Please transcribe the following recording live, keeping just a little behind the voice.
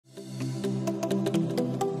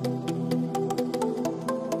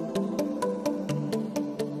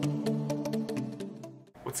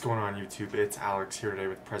What's going on YouTube? It's Alex here today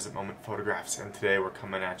with Present Moment Photographs, and today we're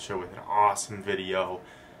coming at you with an awesome video.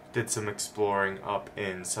 Did some exploring up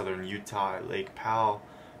in southern Utah at Lake Powell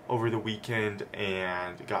over the weekend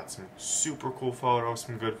and got some super cool photos,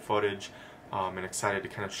 some good footage, and excited to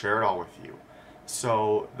kind of share it all with you.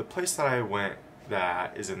 So the place that I went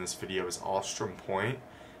that is in this video is Alstrom Point,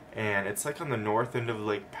 and it's like on the north end of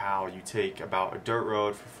Lake Powell. You take about a dirt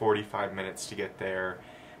road for 45 minutes to get there.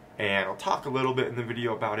 And I'll talk a little bit in the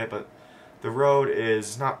video about it, but the road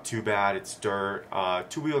is not too bad. It's dirt.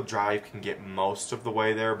 Two-wheel drive can get most of the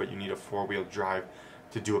way there, but you need a four-wheel drive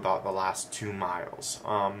to do about the last 2 miles.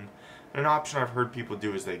 An option I've heard people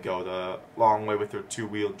do is they go the long way with their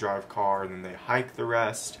two-wheel drive car and then they hike the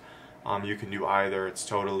rest. You can do either. It's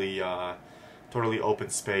totally open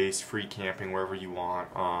space, free camping wherever you want.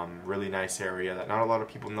 Really nice area that not a lot of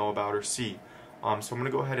people know about or see. So I'm going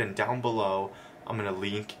to go ahead and down below I'm going to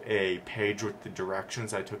link a page with the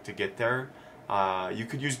directions I took to get there. You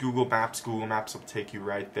could use Google Maps. Google Maps will take you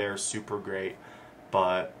right there. Super great.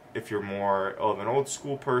 But if you're more of an old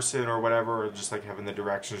school person or whatever, or just like having the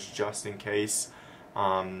directions just in case,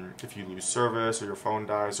 if you lose service or your phone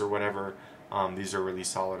dies or whatever, these are really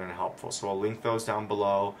solid and helpful. So I'll link those down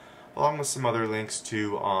below, along with some other links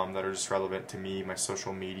too that are just relevant to me, my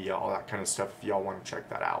social media, all that kind of stuff if y'all want to check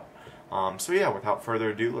that out. So yeah, without further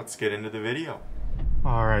ado, let's get into the video.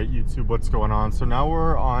 Alright YouTube, what's going on? So now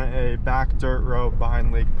we're on a back dirt road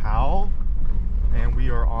behind Lake Powell, and we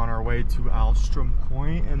are on our way to Alstrom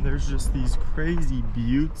Point, and there's just these crazy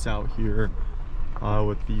buttes out here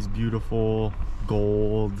with these beautiful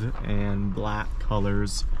gold and black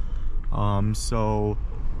colors. So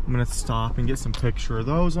I'm gonna stop and get some picture of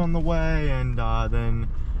those on the way, and then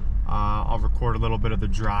I'll record a little bit of the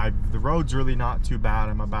drive. The road's really not too bad.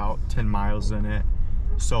 I'm about 10 miles in it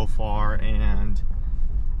so far, and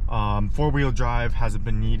four-wheel drive hasn't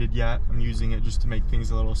been needed yet. I'm using it just to make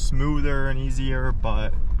things a little smoother and easier,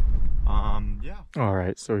 but yeah.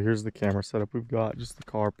 Alright, so here's the camera setup we've got. Just the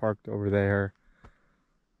car parked over there.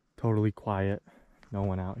 Totally quiet. No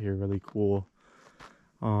one out here. Really cool.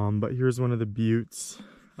 But here's one of the buttes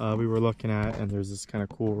we were looking at, and there's this kind of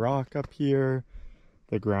cool rock up here.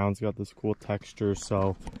 The ground's got this cool texture,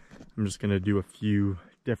 so I'm just gonna do a few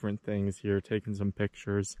different things here, taking some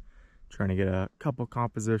pictures, trying to get a couple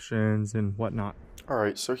compositions and whatnot.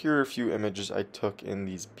 Alright, so here are a few images I took in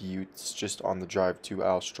these buttes just on the drive to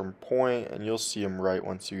Alstrom Point, and you'll see them right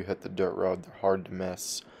once you hit the dirt road. They're hard to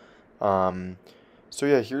miss. So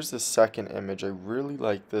yeah, here's the second image. I really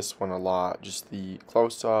like this one a lot, just the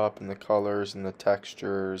close-up and the colors and the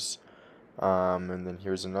textures. And then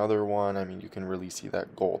here's another one. I mean, you can really see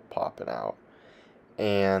that gold popping out.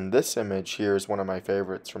 And this image here is one of my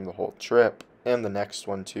favorites from the whole trip, and the next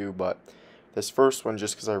one too, but this first one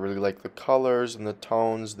just because I really like the colors and the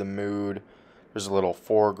tones, the mood. There's a little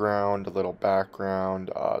foreground, a little background.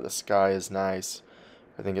 The sky is nice.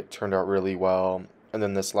 I think it turned out really well. And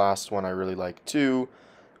then this last one I really like too,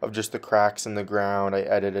 of just the cracks in the ground. I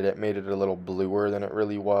edited it, made it a little bluer than it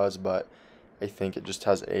really was, but I think it just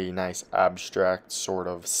has a nice abstract sort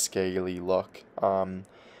of scaly look.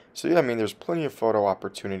 So yeah, I mean, there's plenty of photo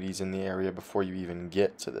opportunities in the area before you even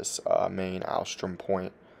get to this main Alstrom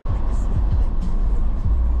Point.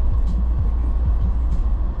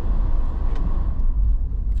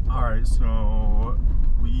 Alright, so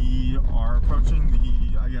we are approaching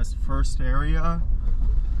the, I guess, first area.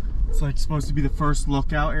 It's like supposed to be the first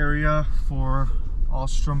lookout area for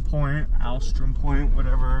Alstrom Point,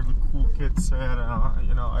 whatever the cool kids said,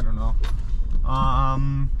 you know, I don't know.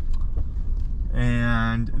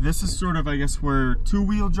 And this is sort of, I guess, where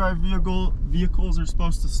two-wheel drive vehicles are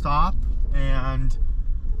supposed to stop. And,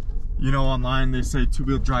 you know, online they say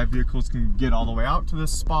two-wheel drive vehicles can get all the way out to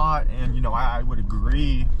this spot. And, you know, I would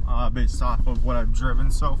agree based off of what I've driven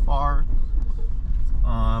so far.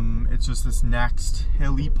 It's just this next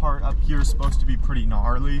hilly part up here is supposed to be pretty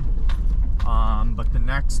gnarly. But the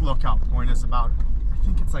next lookout point is about, I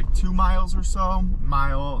think it's like 2 miles or so,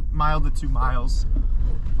 mile to 2 miles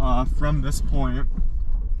from this point.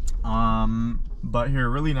 But here,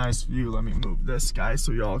 really nice view. Let me move this guy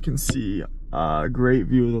so y'all can see a great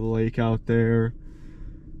view of the lake out there,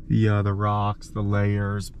 the rocks, the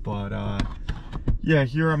layers. But yeah,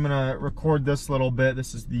 here I'm gonna record this little bit.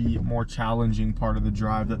 This is the more challenging part of the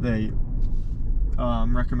drive that they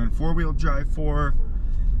recommend four-wheel drive for.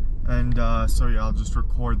 And so yeah, I'll just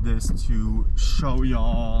record this to show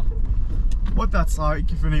y'all what that's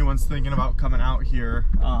like if anyone's thinking about coming out here.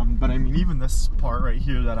 But I mean, even this part right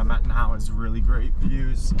here that I'm at now is really great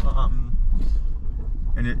views.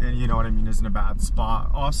 And you know what I mean, isn't a bad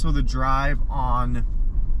spot. Also, the drive on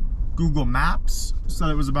Google Maps said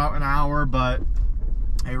it was about an hour, but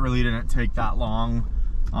it really didn't take that long.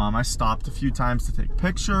 I stopped a few times to take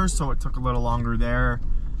pictures, so it took a little longer there,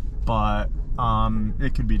 but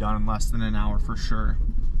it could be done in less than an hour for sure.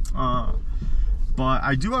 But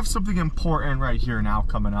I do have something important right here now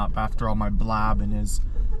coming up after all my blabbing, is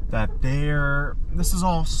that this is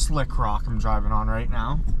all slick rock I'm driving on right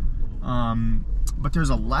now. But there's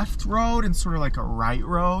a left road and sort of like a right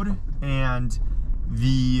road, and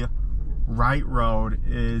the right road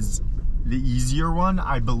is the easier one,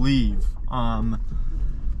 I believe.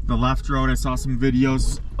 The left road, I saw some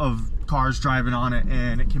videos of cars driving on it,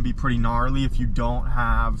 and it can be pretty gnarly if you don't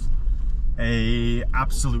have a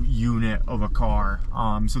absolute unit of a car.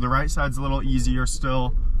 So the right side's a little easier,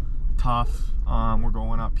 still tough. We're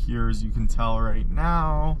going up here, as you can tell right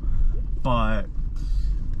now, but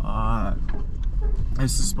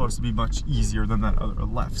this is supposed to be much easier than that other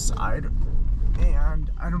left side. And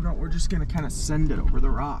I don't know, we're just gonna kind of send it over the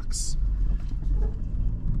rocks.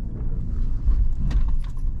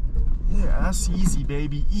 Yeah, that's easy,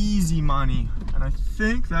 baby, easy money. And I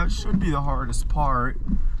think that should be the hardest part.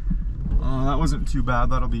 That wasn't too bad.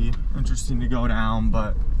 That'll be interesting to go down,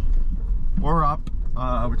 but we're up,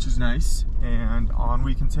 which is nice, and on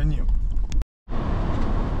we continue.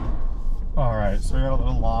 All right, so I got a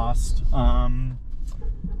little lost.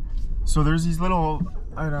 So there's these little,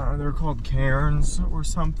 I don't know, they're called cairns or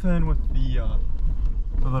something, with the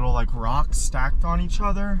little like rocks stacked on each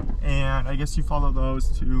other, and I guess you follow those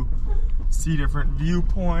to see different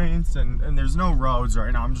viewpoints, and there's no roads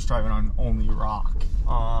right now. I'm just driving on only rock.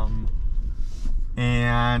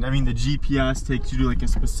 And I mean, the GPS takes you to like a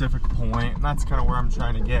specific point, and that's kind of where I'm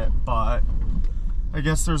trying to get, but I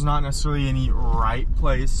guess there's not necessarily any right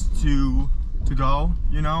place to go,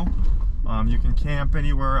 you know? You can camp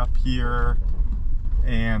anywhere up here,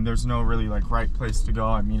 and there's no really like right place to go.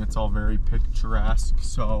 I mean, it's all very picturesque,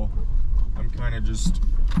 so I'm kind of just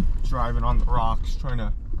driving on the rocks, trying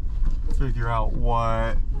to figure out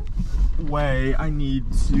what way I need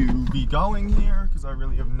to be going here, because I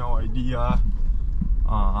really have no idea.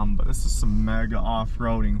 But this is some mega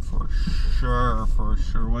off-roading for sure.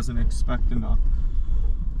 Wasn't expecting to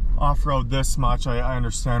off-road this much. I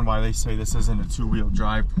understand why they say this isn't a two-wheel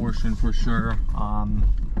drive portion for sure.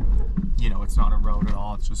 You know, it's not a road at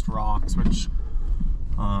all, it's just rocks, which,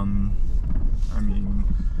 I mean,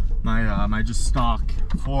 my just stock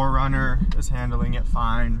 4Runner is handling it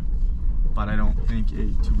fine, but I don't think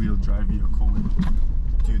a two-wheel drive vehicle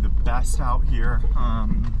would do the best out here.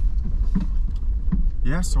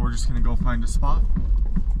 Yeah, so we're just gonna go find a spot.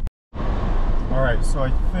 All right, so I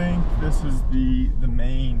think this is the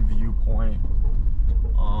main viewpoint.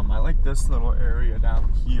 I like this little area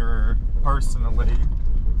down here personally,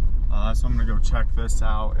 so I'm gonna go check this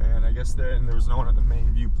out. And I guess there was no one at the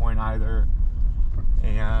main viewpoint either.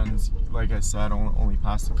 And like I said, only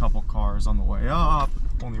passed a couple cars on the way up.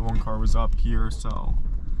 Only one car was up here, so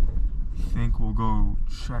I think we'll go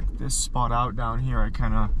check this spot out down here.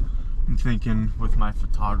 I'm thinking with my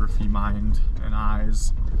photography mind and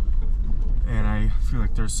eyes, and I feel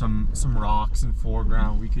like there's some rocks in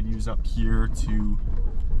foreground we could use up here to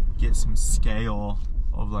get some scale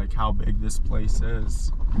of like how big this place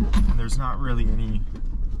is. And there's not really any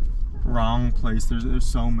wrong place. There's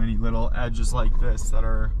so many little edges like this that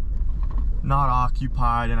are not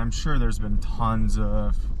occupied, and I'm sure there's been tons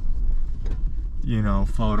of, you know,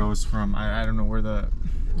 photos from, I don't know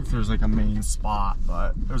if there's like a main spot,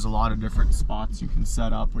 but there's a lot of different spots you can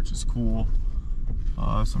set up, which is cool.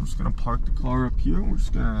 So I'm just gonna park the car up here, and we're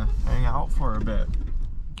just gonna hang out for a bit.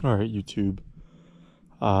 All right, YouTube.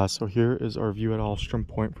 So here is our view at Alstrom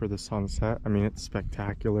Point for the sunset. I mean, it's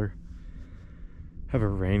spectacular. Have a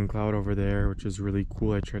rain cloud over there, which is really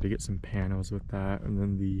cool. I tried to get some panos with that, and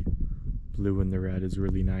then the blue and the red is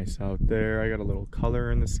really nice out there. I got a little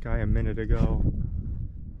color in the sky a minute ago,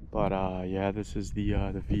 but yeah, this is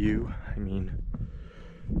the view. I mean,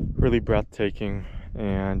 really breathtaking,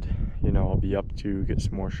 and you know, I'll be up to get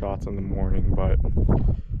some more shots in the morning, but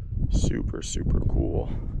super cool.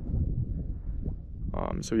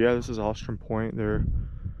 So yeah, this is Alstrom Point. There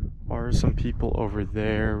are some people over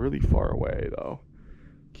there, really far away though,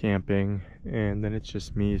 camping, and then it's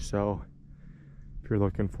just me. So if you're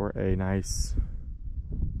looking for a nice,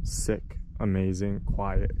 sick, amazing,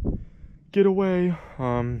 quiet getaway,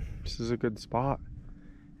 this is a good spot.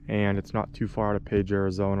 And it's not too far out of Page,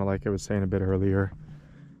 Arizona, like I was saying a bit earlier.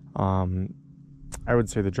 I would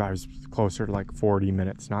say the drive's closer to like 40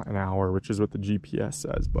 minutes, not an hour, which is what the GPS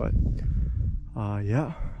says. But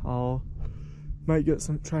yeah, might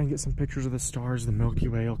try and get some pictures of the stars. The Milky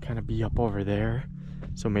Way will kind of be up over there,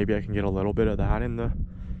 so maybe I can get a little bit of that in the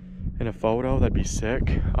in a photo, that'd be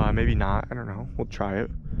sick. Maybe not, I don't know, we'll try it.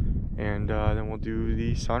 And then we'll do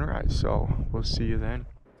the sunrise, so we'll see you then.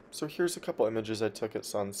 So here's a couple images I took at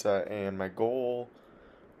sunset, and my goal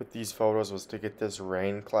with these photos was to get this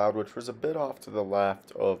rain cloud, which was a bit off to the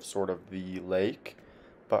left of sort of the lake,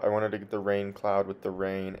 but I wanted to get the rain cloud with the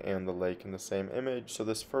rain and the lake in the same image. So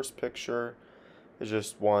this first picture is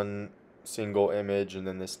just one single image, and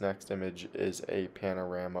then this next image is a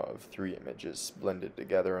panorama of 3 images blended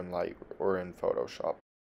together in light or in Photoshop.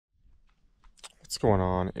 What's going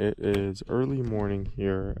on? It is early morning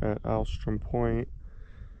here at Alstrom Point.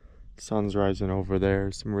 Sun's rising over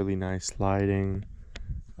there, some really nice lighting.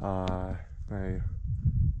 My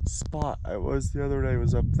spot I was the other day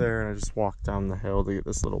was up there, and I just walked down the hill to get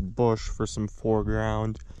this little bush for some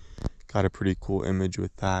foreground. Got a pretty cool image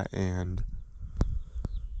with that, and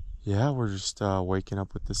yeah, we're just waking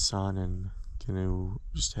up with the sun and gonna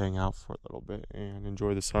just hang out for a little bit and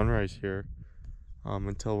enjoy the sunrise here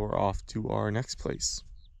until we're off to our next place.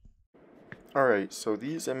 Alright, so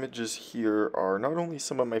these images here are not only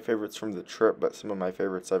some of my favorites from the trip, but some of my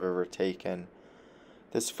favorites I've ever taken.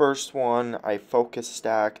 This first one, I focus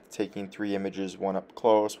stacked, taking 3 images, one up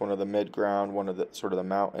close, one of the mid-ground, one of the sort of the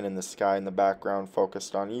mountain and the sky in the background,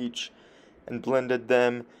 focused on each, and blended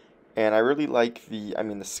them. And I really like the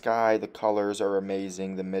sky, the colors are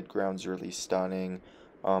amazing, the mid-ground's really stunning,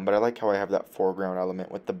 but I like how I have that foreground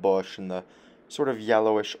element with the bush, and the sort of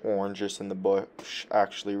yellowish oranges in the bush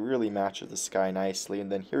actually really matches the sky nicely. And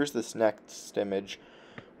then here's this next image,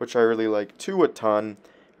 which I really like too a ton.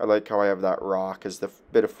 I like how I have that rock as the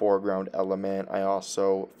bit of foreground element. I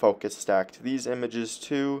also focus stacked these images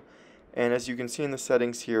too, and as you can see in the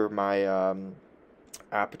settings here, my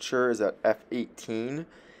aperture is at f/18,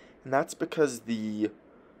 and that's because the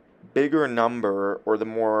bigger number, or the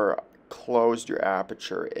more closed your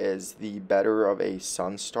aperture is, the better of a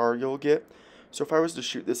sun star you'll get. So if I was to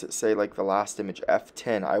shoot this at, say, like the last image,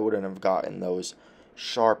 f10, I wouldn't have gotten those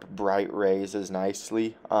sharp bright rays as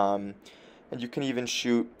nicely. And you can even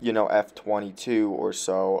shoot, f22 or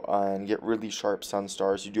so and get really sharp sun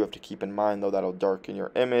stars. You do have to keep in mind, though, that'll darken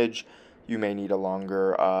your image. You may need a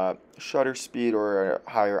longer shutter speed or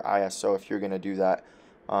a higher ISO if you're going to do that.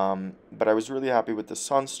 But I was really happy with the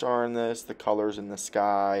sun star in this, the colors in the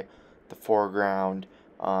sky, the foreground,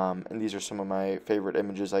 and these are some of my favorite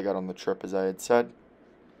images I got on the trip, as I had said.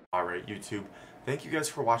 Alright, YouTube. Thank you guys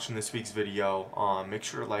for watching this week's video. Make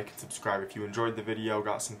sure to like and subscribe if you enjoyed the video,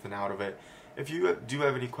 got something out of it. If you do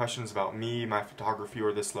have any questions about me, my photography,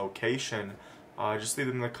 or this location, just leave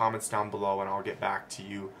them in the comments down below and I'll get back to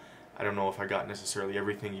you. I don't know if I got necessarily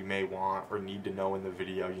everything you may want or need to know in the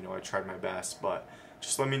video. I tried my best, but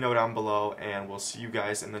just let me know down below, and we'll see you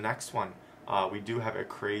guys in the next one. We do have a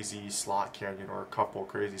crazy slot canyon, or a couple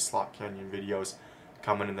crazy slot canyon videos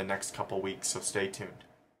coming in the next couple weeks, so stay tuned.